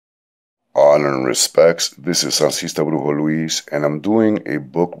honor and respects. This is Anastasia Greywolf, and I'm doing a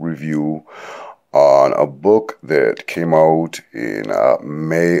book review on a book that came out in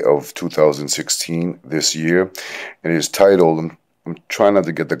May of 2016 this year. It is titled, I'm trying not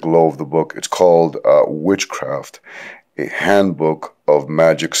to get the glow of the book, it's called Witchcraft, a Handbook of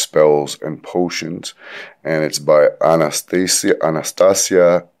Magic Spells and Potions, and it's by Anastasia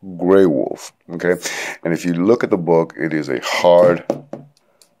Greywolf. Okay, and if you look at the book, it is a hard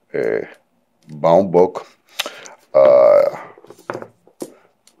bound book.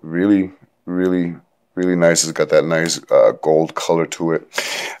 Really nice. It's got that nice gold color to it.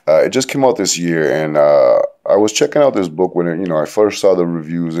 It just came out this year, and I was checking out this book when I first saw the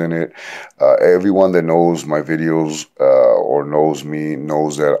reviews in it. Everyone that knows my videos or knows me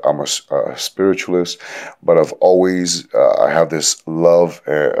knows that I'm a spiritualist, but I've always I have this love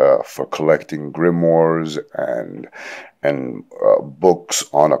for collecting grimoires and books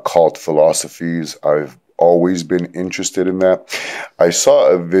on occult philosophies. I've always been interested in that. I saw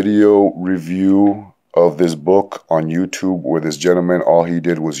a video review of this book on YouTube where this gentleman, all he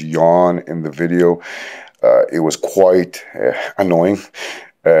did was yawn in the video. It was quite annoying.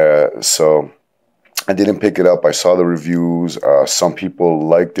 So I didn't pick it up. I saw the reviews. Some people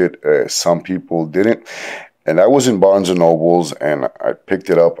liked it. Some people didn't. And I was in Barnes & Nobles, and I picked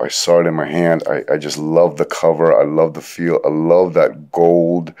it up. I saw it in my hand. I just love the cover. I love the feel. I love that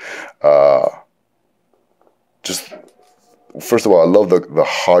gold. First of all, I love the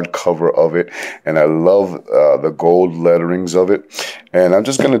hard cover of it, and I love the gold letterings of it. And I'm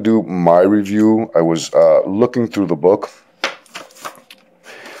just going to do my review. I was looking through the book,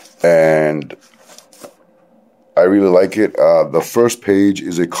 and I really like it. The first page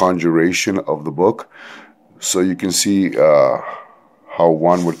is a conjuration of the book. So you can see how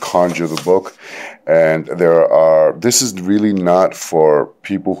one would conjure the book. And this is really not for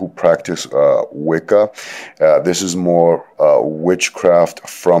people who practice Wicca. This is more witchcraft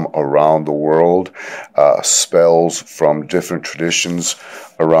from around the world, spells from different traditions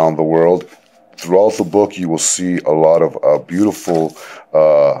around the world. Throughout the book, you will see a lot of beautiful,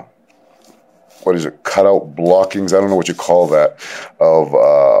 cutout blockings, I don't know what you call that, of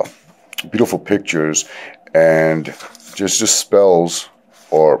beautiful pictures and just spells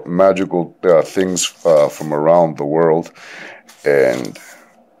or magical things from around the world. And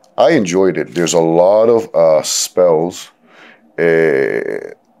I enjoyed it. There's a lot of spells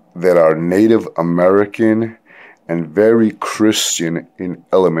that are Native American and very Christian in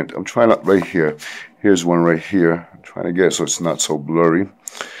element. I'm trying to, right here. Here's one right here. I'm trying to get it so it's not so blurry.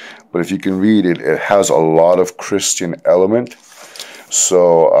 But if you can read it, it has a lot of Christian element.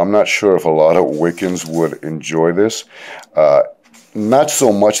 So I'm not sure if a lot of Wiccans would enjoy this. Not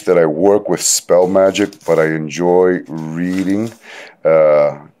so much that I work with spell magic, but I enjoy reading.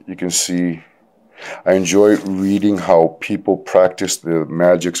 You can see I enjoy reading how people practice the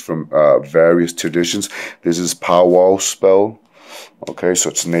magics from various traditions. This is powwow spell. Okay, so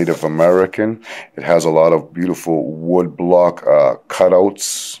it's Native American. It has a lot of beautiful wood block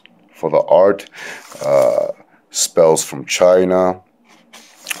cutouts for the art. Spells from China.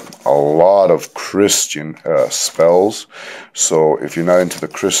 A lot of Christian spells. So if you're not into the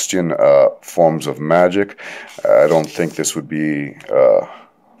Christian forms of magic, I don't think this would be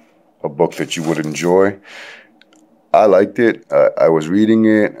a book that you would enjoy. I liked it. I was reading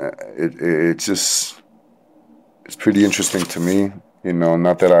it. It's pretty interesting to me.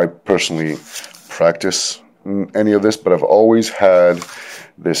 Not that I personally practice any of this, but I've always had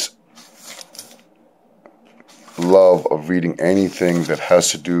this love of reading anything that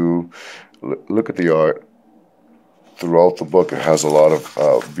has to do. Look at the art throughout the book. It has a lot of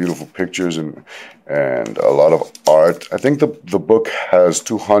beautiful pictures and a lot of art. I think the book has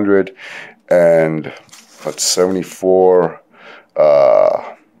 274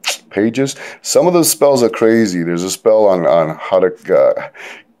 pages. Some of the spells are crazy. There's a spell on how to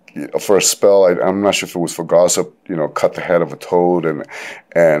for a spell, I'm not sure if it was for gossip, cut the head of a toad and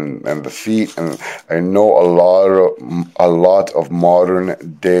the feet. And I know a lot of modern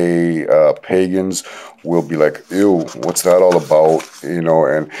day pagans will be like, ew, what's that all about?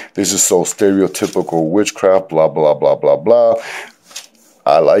 And this is so stereotypical witchcraft, blah, blah, blah, blah, blah.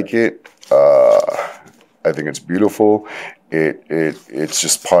 I like it. I think it's beautiful. It's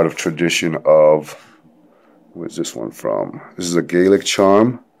just part of tradition of, where's this one from? This is a Gaelic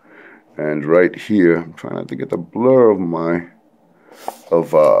charm. And right here, I'm trying not to get the blur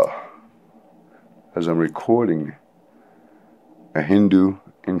as I'm recording, a Hindu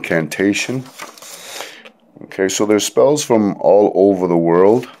incantation. Okay, so there's spells from all over the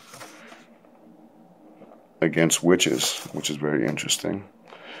world against witches, which is very interesting.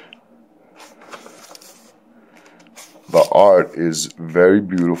 The art is very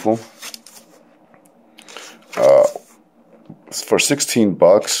beautiful. For 16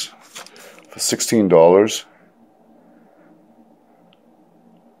 bucks, for $16,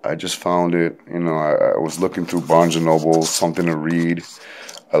 I just found it. You know, I was looking through Barnes and Noble, something to read.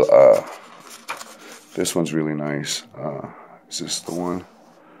 This one's really nice. Is this the one?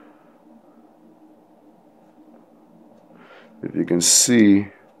 If you can see,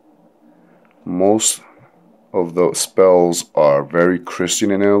 most of the spells are very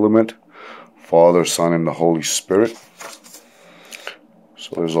Christian in element. Father, Son, and the Holy Spirit.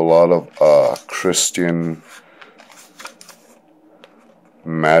 So there's a lot of Christian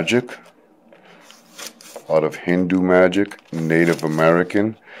magic, a lot of Hindu magic, Native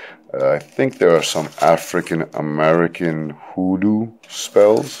American. I think there are some African American hoodoo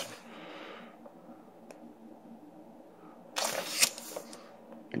spells.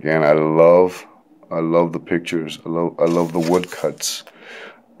 Again, I love the pictures. I love the woodcuts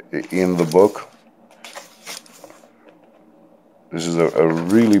in the book. This is a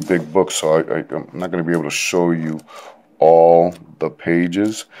really big book, so I'm not going to be able to show you all the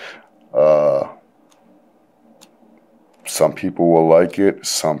pages. Some people will like it,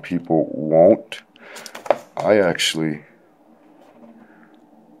 some people won't. I actually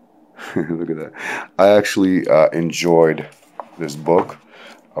look at that. I actually enjoyed this book.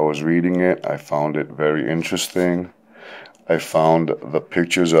 I was reading it. I found it very interesting. I found the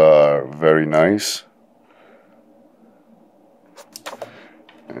pictures are very nice.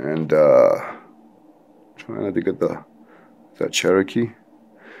 And trying not to get that Cherokee,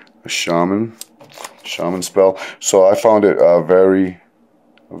 a shaman spell. So I found it a very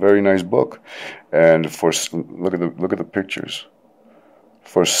nice book. And for look at the pictures.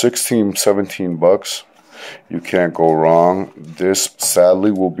 For 16, 17 bucks, you can't go wrong. This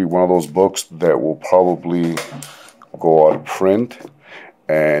sadly will be one of those books that will probably go out of print,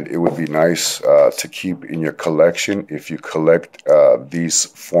 and it would be nice to keep in your collection if you collect these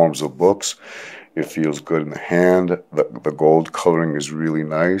forms of books. It feels good in the hand. The gold coloring is really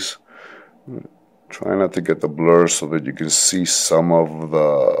nice. Try not to get the blur so that you can see some of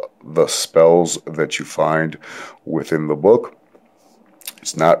the spells that you find within the book.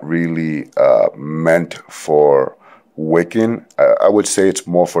 It's not really meant for Wiccan. I would say it's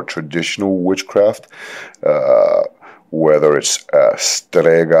more for traditional witchcraft, whether it's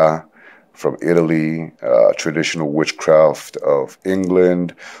strega from Italy, traditional witchcraft of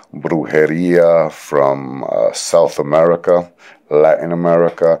England, brujeria from South America, Latin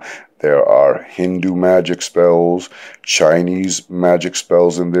America. There are Hindu magic spells, Chinese magic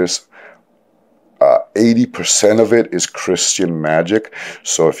spells in this. 80% of it is Christian magic.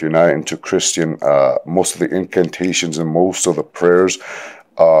 So if you're not into Christian, most of the incantations and most of the prayers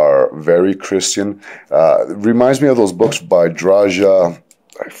are very Christian. It reminds me of those books by Draja.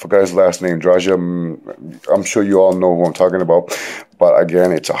 I forgot his last name. Draja. I'm sure you all know who I'm talking about. But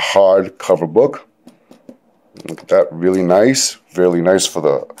again, it's a hardcover book. Look at that, really nice, fairly nice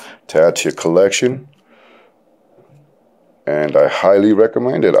to add to your collection. And I highly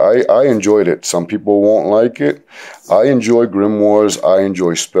recommend it. I enjoyed it. Some people won't like it. I enjoy grimoires. I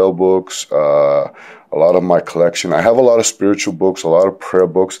enjoy spell books. A lot of my collection. I have a lot of spiritual books, a lot of prayer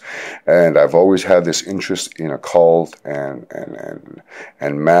books, and I've always had this interest in occult and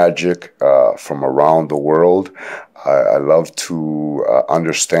magic from around the world. I love to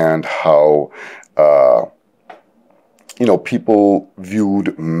understand how people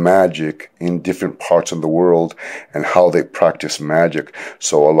viewed magic in different parts of the world and how they practice magic.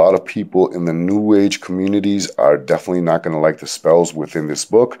 So a lot of people in the New Age communities are definitely not going to like the spells within this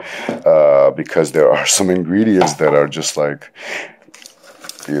book because there are some ingredients that are just like,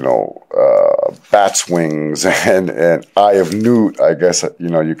 bat's wings and eye of newt, I guess,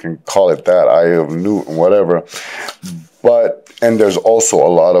 you can call it that, eye of newt, whatever. And there's also a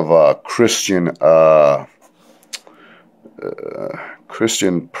lot of Christian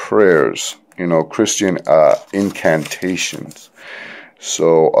prayers, Christian incantations.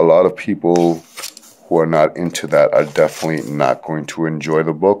 So a lot of people who are not into that are definitely not going to enjoy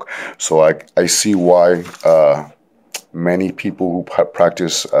the book. So I see why many people who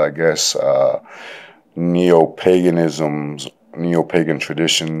practice, I guess, neo-pagan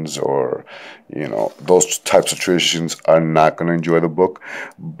traditions, or those types of traditions are not going to enjoy the book.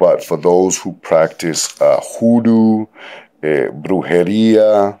 But for those who practice hoodoo,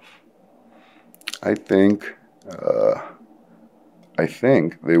 brujeria, I think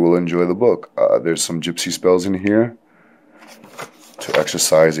they will enjoy the book. There's some gypsy spells in here to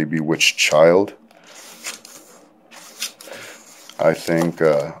exorcise a bewitched child. I think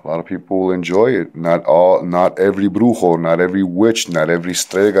a lot of people will enjoy it. Not every brujo, not every witch, not every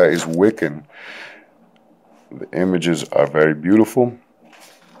strega is Wiccan. The images are very beautiful,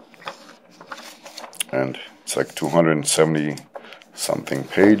 and it's like 270 something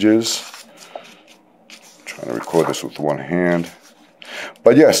pages. I'm trying to record this with one hand.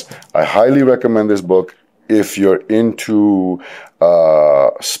 But yes, I highly recommend this book if you're into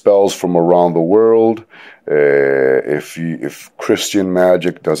spells from around the world. If Christian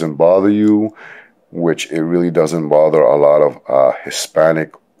magic doesn't bother you, which it really doesn't bother a lot of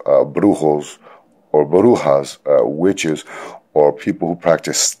Hispanic brujos or brujas, witches, or people who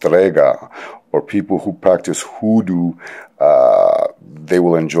practice strega, or people who practice hoodoo, they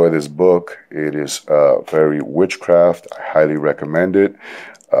will enjoy this book. It is very witchcraft. I highly recommend it.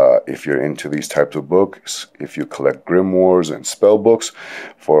 If you're into these types of books, if you collect grimoires and spell books,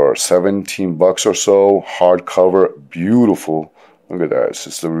 for $17 or so, hardcover, beautiful. Look at that. It's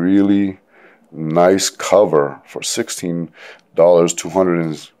just a really nice cover for $16,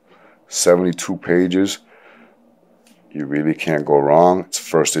 272 pages. You really can't go wrong. It's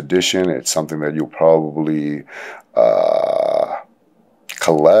first edition. It's something that you'll probably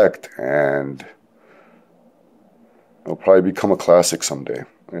collect, and it'll probably become a classic someday.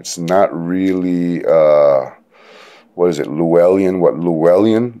 It's not really, what is it, Llewellyn? What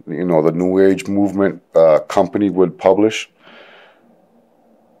Llewellyn, you know, the New Age movement company would publish.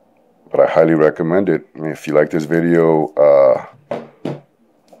 But I highly recommend it. If you like this video,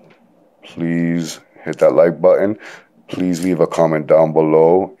 please hit that like button. Please leave a comment down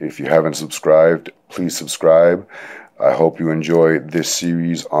below. If you haven't subscribed, please subscribe. I hope you enjoy this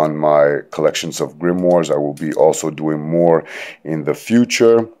series on my collections of grimoires. I will be also doing more in the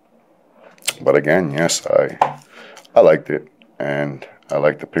future. But again, yes, I liked it, and I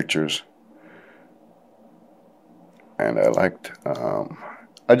liked the pictures, and I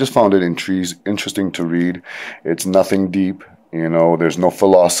just found it interesting to read. It's nothing deep. You know, there's no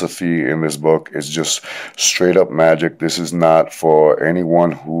philosophy in this book. It's just straight up magic. This is not for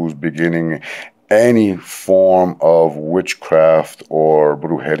anyone who's beginning any form of witchcraft or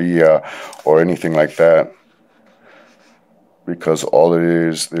brujeria or anything like that. Because all it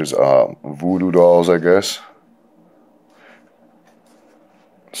is, there's voodoo dolls, I guess.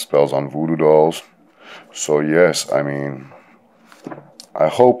 Spells on voodoo dolls. So yes, I mean, I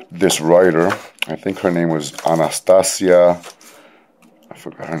hope this writer, I think her name was Anastasia, I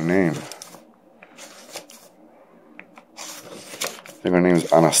forgot her name. I think her name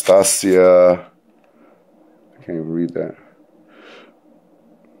is Anastasia, I can't even read that.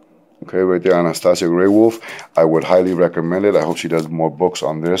 Okay, right there, Anastasia Greywolf. I would highly recommend it. I hope she does more books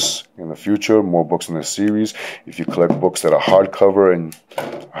on this in the future, more books in this series. If you collect books that are hardcover, and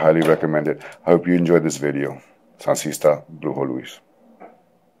I highly recommend it. I hope you enjoyed this video. Sancista Brujo Luis.